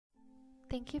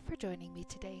Thank you for joining me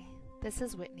today. This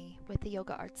is Whitney with the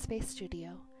Yoga Art Space Studio,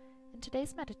 and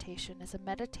today's meditation is a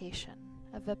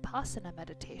Vipassana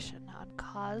meditation on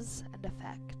cause and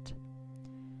effect.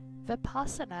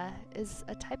 Vipassana is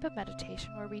a type of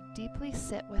meditation where we deeply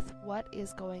sit with what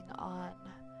is going on,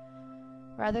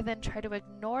 rather than try to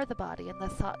ignore the body and the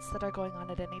thoughts that are going on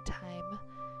at any time.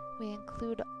 We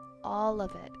include all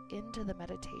of it into the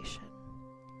meditation.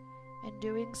 In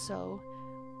doing so,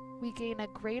 we gain a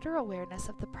greater awareness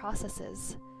of the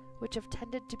processes which have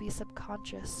tended to be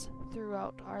subconscious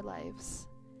throughout our lives.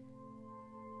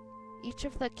 Each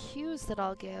of the cues that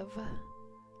I'll give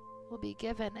will be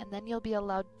given, and then you'll be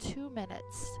allowed 2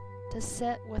 minutes to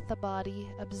sit with the body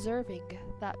observing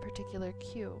that particular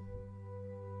cue.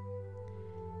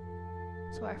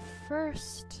 So our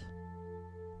first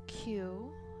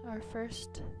cue, our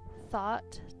first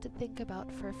thought to think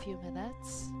about for a few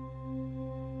minutes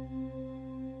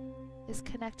is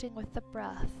connecting with the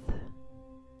breath.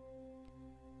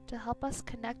 To help us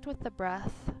connect with the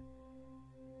breath,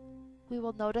 we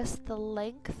will notice the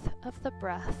length of the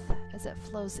breath as it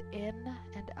flows in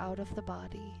and out of the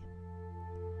body.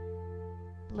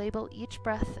 Label each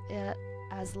breath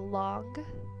as long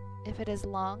if it is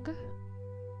long,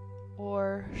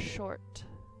 or short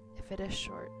if it is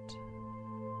short.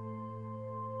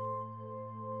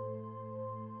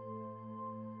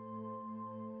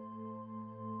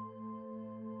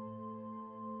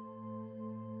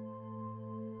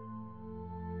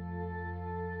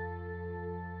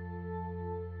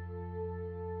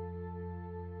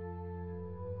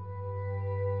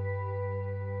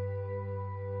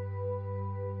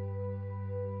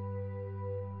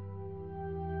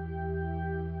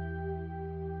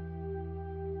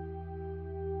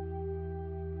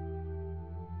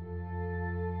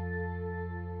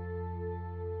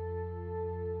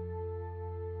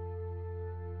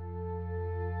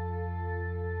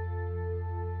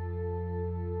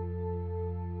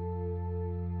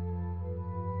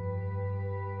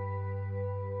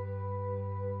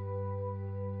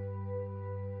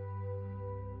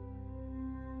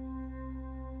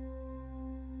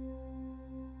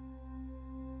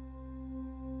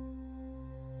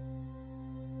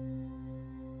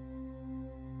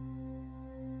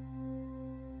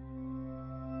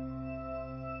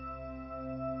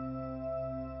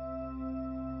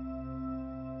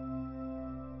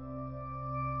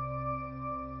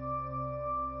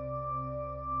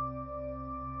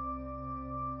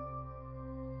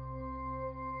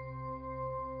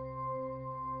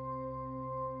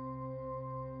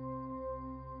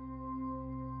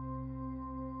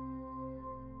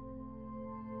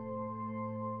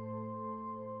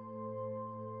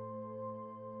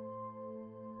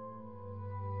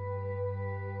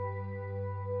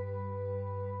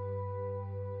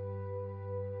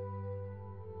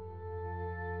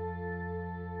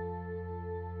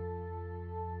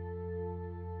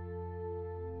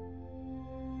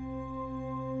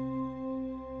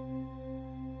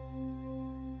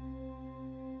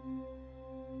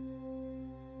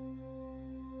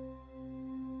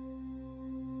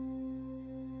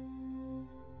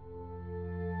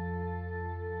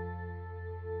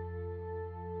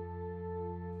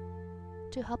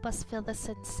 To help us feel the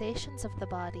sensations of the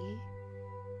body,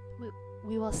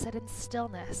 we will sit in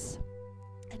stillness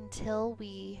until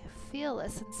we feel a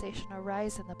sensation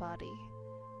arise in the body.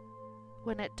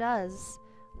 When it does,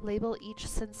 label each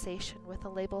sensation with a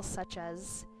label such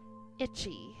as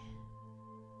itchy,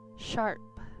 sharp,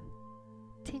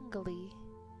 tingly,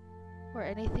 or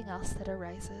anything else that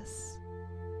arises.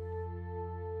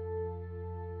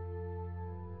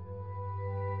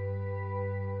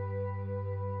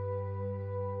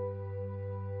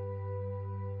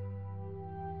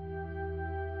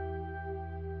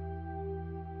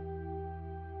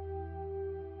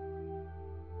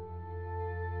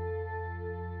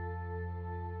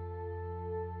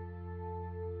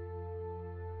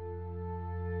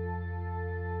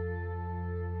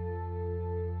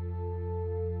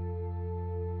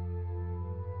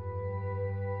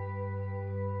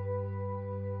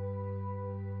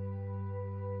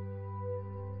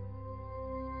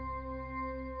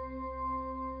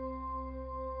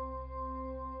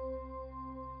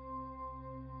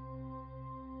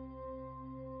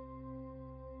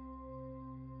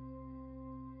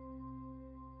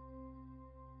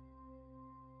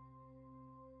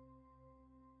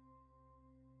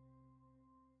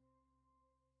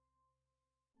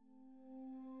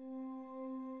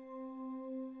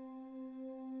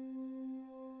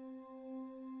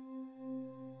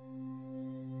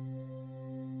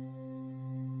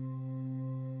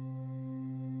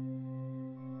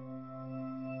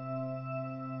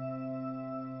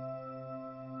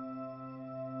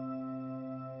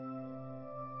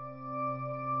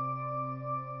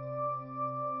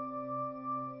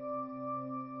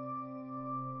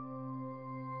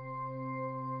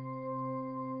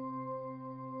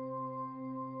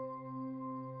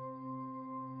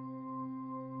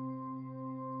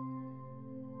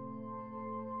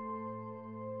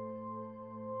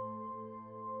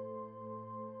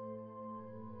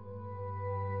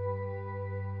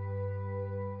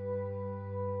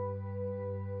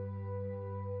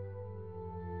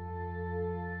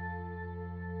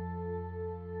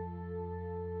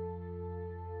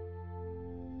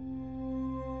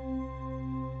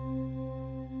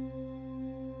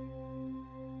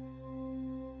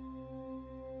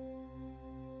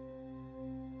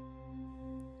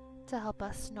 To help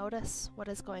us notice what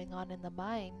is going on in the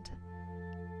mind,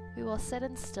 we will sit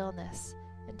in stillness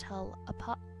until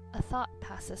a thought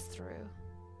passes through.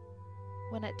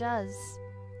 When it does,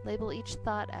 label each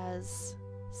thought as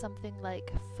something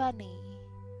like funny,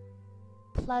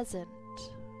 pleasant,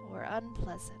 or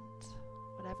unpleasant,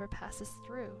 whatever passes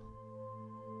through.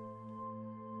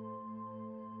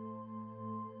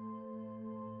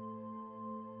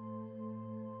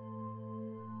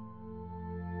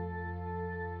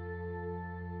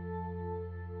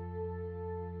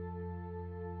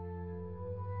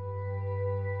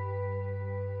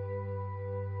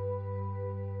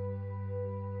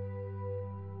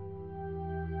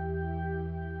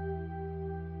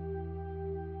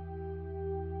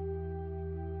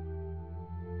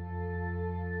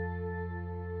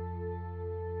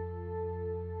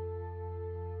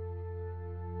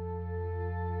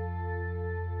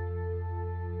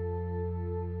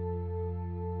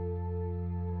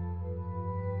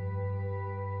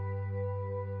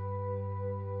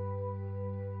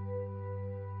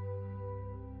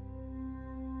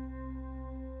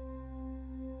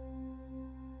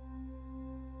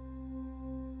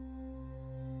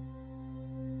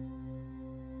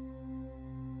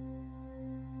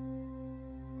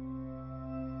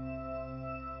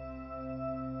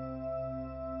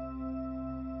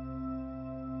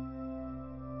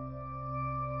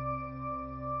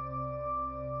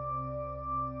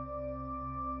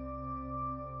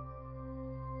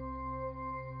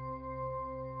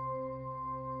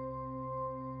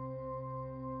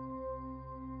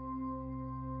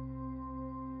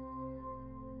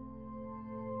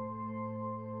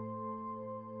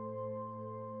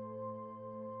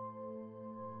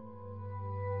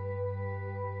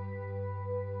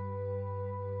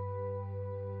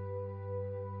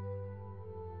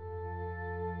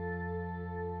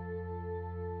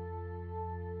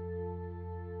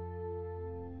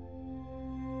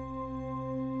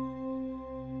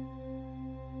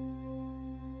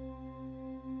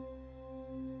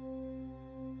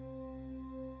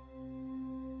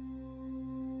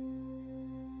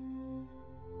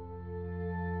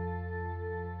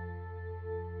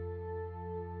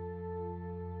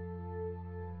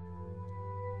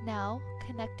 Now,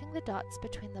 connecting the dots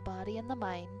between the body and the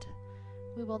mind,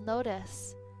 we will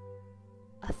notice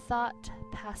a thought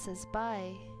passes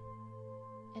by,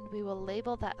 and we will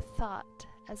label that thought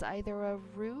as either a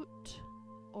root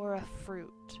or a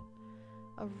fruit.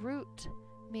 A root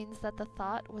means that the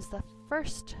thought was the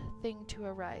first thing to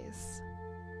arise.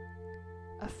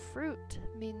 A fruit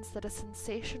means that a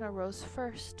sensation arose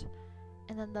first,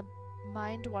 and then the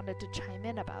mind wanted to chime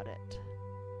in about it.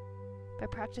 By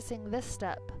practicing this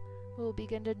step, we will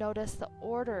begin to notice the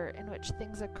order in which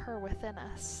things occur within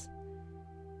us.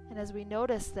 And as we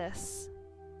notice this,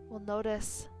 we'll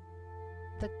notice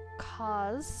the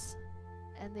cause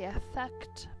and the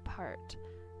effect part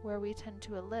where we tend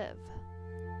to live.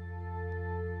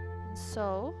 And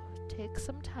so, take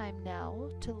some time now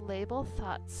to label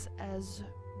thoughts as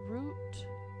root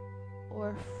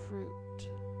or fruit.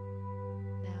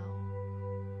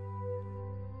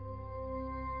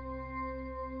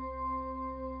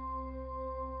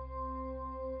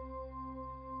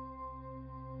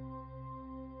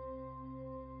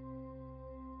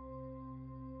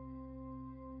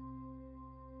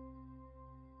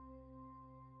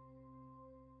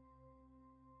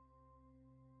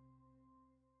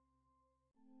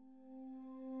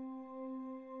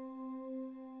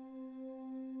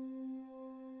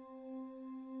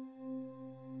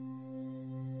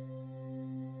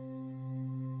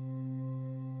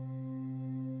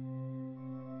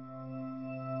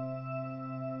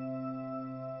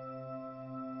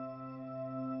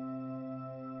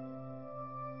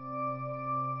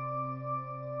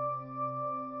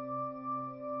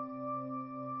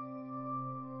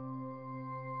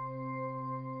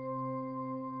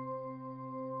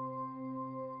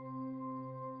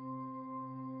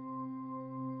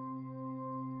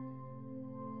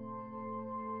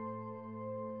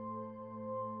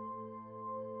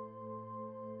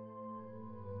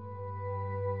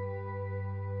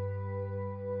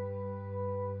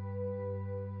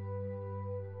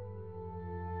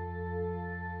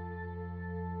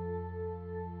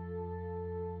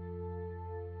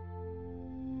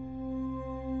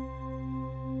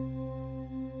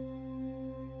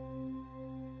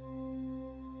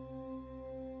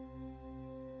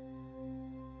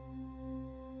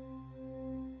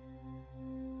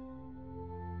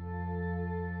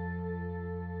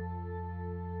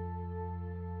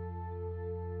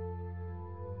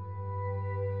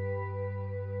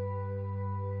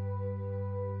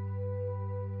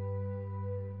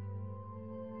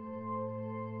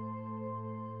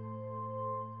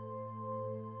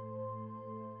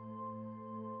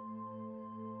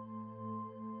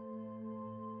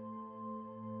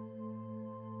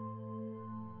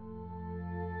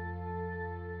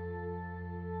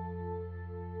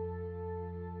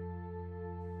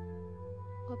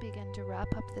 begin to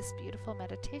wrap up this beautiful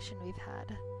meditation we've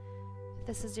had. If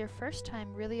this is your first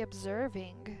time really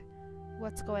observing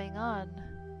what's going on,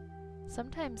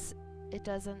 sometimes it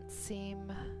doesn't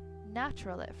seem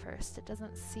natural at first. It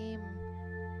doesn't seem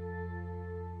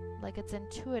like it's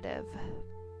intuitive,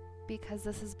 because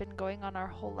this has been going on our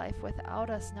whole life without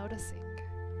us noticing.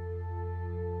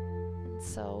 And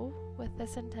so, with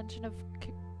this intention of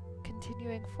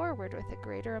continuing forward with a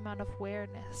greater amount of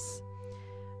awareness,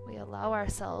 we allow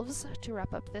ourselves to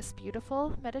wrap up this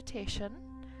beautiful meditation.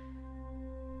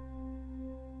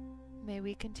 May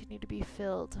we continue to be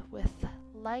filled with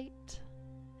light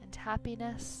and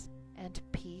happiness and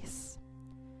peace.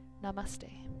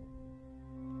 Namaste.